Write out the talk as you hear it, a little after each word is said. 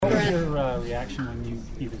reaction when you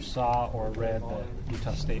either saw or read that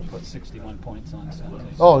Utah State put 61 points on San Jose?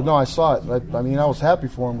 Oh, no, I saw it. I mean, I was happy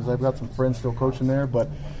for them because I've got some friends still coaching there, but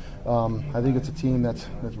I think it's a team that's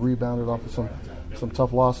rebounded off of some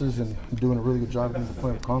tough losses and doing a really good job of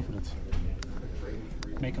playing with confidence.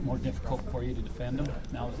 Make it more difficult for you to defend them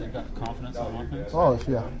now that they've got confidence on offense? Oh,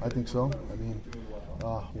 yeah, I think so. I mean,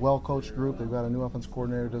 well-coached group. They've got a new offense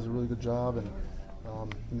coordinator who does a really good job, and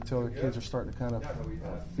you can tell the kids are starting to kind of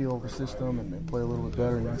feel the system and play a little bit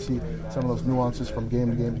better. And you can see some of those nuances from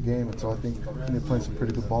game to game to game. And so I think they're playing some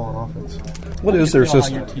pretty good ball on offense. What is their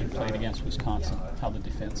system? How your team played against Wisconsin, how the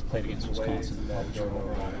defense played against Wisconsin.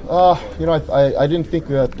 I didn't think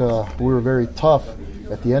that we were very tough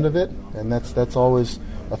at the end of it, and that's always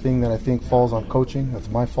a thing that I think falls on coaching. That's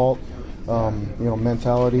my fault.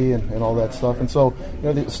 Mentality and all that stuff. And so,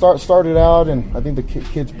 they started out, and I think the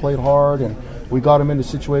kids played hard, and we got them into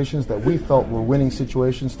situations that we felt were winning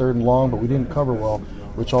situations, 3rd and long, but we didn't cover well,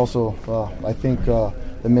 which also, I think, the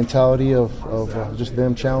mentality of just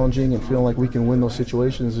them challenging and feeling like we can win those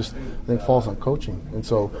situations just, I think, falls on coaching. And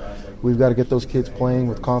so we've got to get those kids playing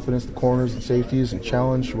with confidence, the corners and safeties, and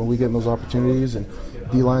challenge when we get in those opportunities. And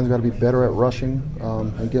D-line's got to be better at rushing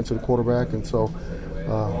and getting to the quarterback. And so,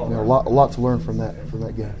 a lot to learn from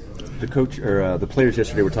that game. The coach or the players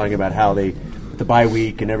yesterday were talking about how the bye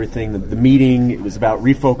week and everything, the meeting, it was about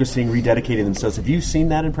refocusing, rededicating themselves. Have you seen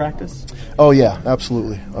that in practice? Oh yeah,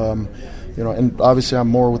 absolutely. And obviously I'm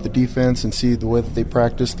more with the defense and see the way that they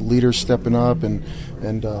practice, the leaders stepping up, and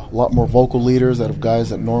a lot more vocal leaders out of guys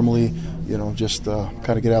that normally, just kind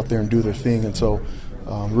of get out there and do their thing. And so,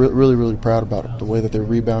 really, really proud about it, the way that they're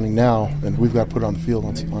rebounding now, and we've got to put it on the field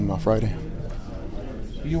on Friday.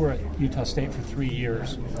 You were at Utah State for 3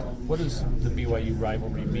 years. What does the BYU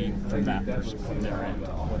rivalry mean from their end?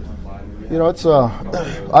 It's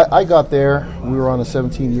I got there. We were on a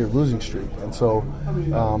 17-year losing streak, and so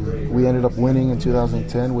we ended up winning in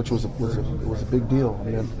 2010, which was a big deal.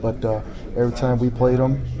 But every time we played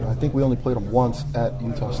them, I think we only played them once at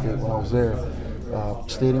Utah State when I was there.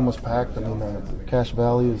 Stadium was packed. Cache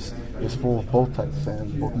Valley is full of both types of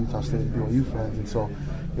fans, both Utah State and BYU fans, and so.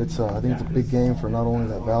 I think it's a big game for not only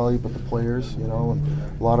that valley but the players, and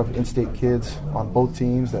a lot of in-state kids on both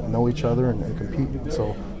teams that know each other and compete.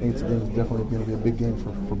 So I think it's definitely going to be a big game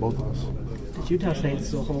for both of us. Did Utah State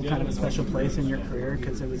still hold kind of a special place in your career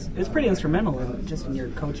because it was pretty instrumental in your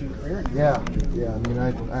coaching career? Yeah.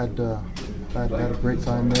 I had a great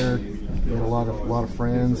time there. Made a lot of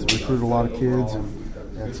friends, recruited a lot of kids,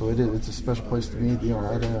 and so it's a special place to me.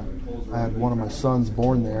 I had one of my sons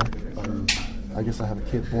born there. I guess I have a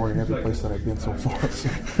kid born in every place that I've been so far.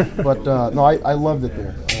 But I loved it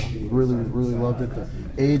there. Really, really loved it. The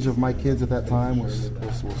age of my kids at that time was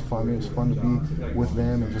fun. It was fun to be with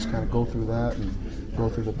them and just kind of go through that and go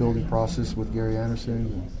through the building process with Gary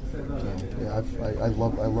Anderson. I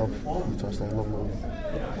love Utah State. I love Logan.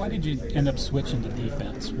 Why did you end up switching to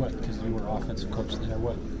defense? Because you were offensive coach there.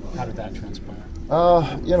 How did that transpire?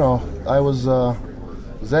 I was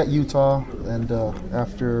at Utah, and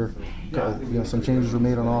after some changes were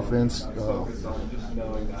made on offense.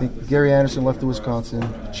 I think Gary Anderson left to Wisconsin.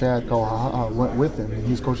 Chad Kalani went with him, and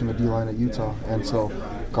he's coaching the D-line at Utah. And so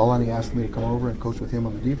Kalani asked me to come over and coach with him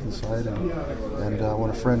on the defense side. And when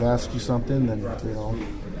a friend asks you something, then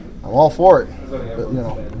I'm all for it.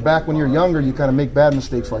 But back when you're younger, you kind of make bad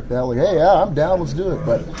mistakes like that. Like, hey, yeah, I'm down, let's do it.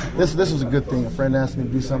 But this was a good thing. A friend asked me to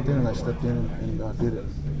do something, and I stepped in and did it.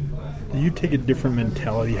 Do you take a different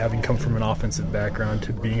mentality having come from an offensive background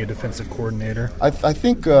to being a defensive coordinator? I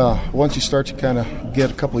think once you start to kind of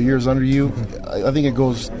get a couple of years under you, I think it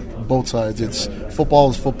goes both sides. Football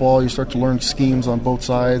is football. You start to learn schemes on both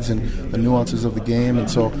sides and the nuances of the game.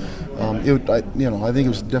 And so I think it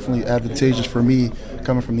was definitely advantageous for me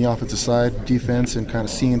coming from the offensive side, defense, and kind of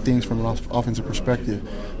seeing things from an offensive perspective.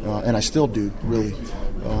 And I still do, really.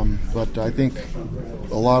 But I think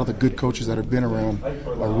a lot of the good coaches that have been around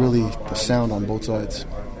are really sound on both sides.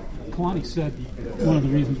 Kalani said one of the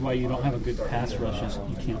reasons why you don't have a good pass rush is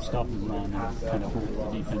you can't stop the run and kind of hold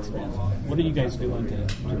the defensive ends. What are you guys doing to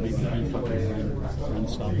maybe beef up your run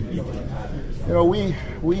stopping defense?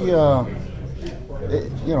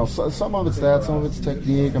 Some of it's that, some of it's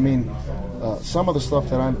technique. Some of the stuff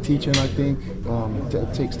that I'm teaching, I think,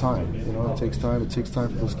 it takes time. It takes time. It takes time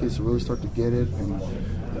for those kids to really start to get it, and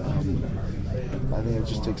I think it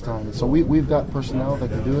just takes time. And so we've got personnel that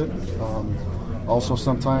can do it. Also,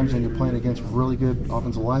 sometimes when you're playing against really good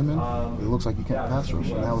offensive linemen, it looks like you can't pass rush,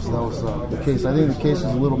 and that was the case. I think the case is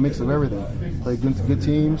a little mix of everything. Played against good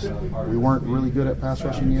teams. We weren't really good at pass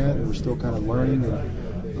rushing yet. We're still kind of learning.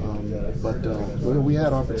 But we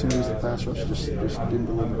had opportunities to pass rush, just didn't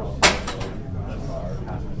deliver.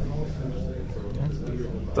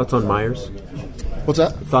 Thoughts on Myers? What's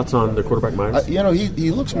that? Thoughts on the quarterback Myers?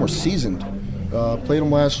 He looks more seasoned. Played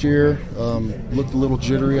him last year. Looked a little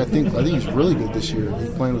jittery. I think he's really good this year. He's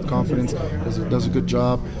playing with confidence. Does a good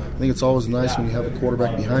job. I think it's always nice when you have a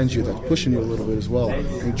quarterback behind you that's pushing you a little bit as well. I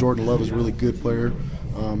think Jordan Love is a really good player.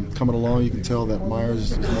 Coming along, you can tell that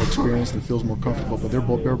Myers is more experienced and feels more comfortable. But they're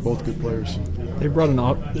both good players. They brought in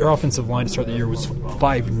their offensive line to start the year was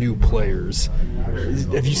 5 new players.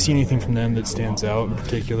 Have you seen anything from them that stands out in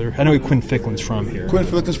particular? I know Quinn Ficklen's from here. Quinn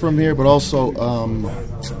Ficklen's from here, but also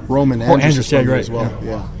Roman Andrews is from here as well. Right.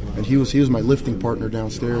 Yeah, and he was my lifting partner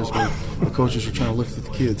downstairs when the coaches were trying to lift with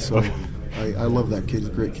the kids. So I love that kid. He's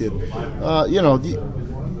a great kid.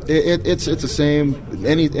 It's the same.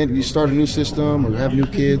 And you start a new system or have new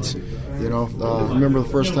kids. I remember the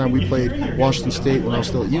first time we played Washington State when I was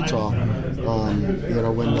still at Utah.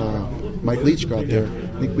 When Mike Leach got there,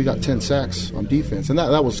 I think we got 10 sacks on defense, and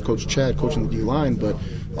that was Coach Chad coaching the D line, but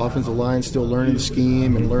offensive line still learning the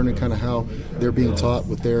scheme and learning kind of how they're being taught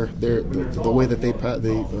with the way that they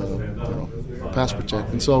pass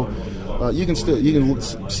protect, and so you can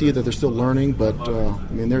see that they're still learning, but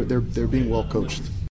they're being well coached.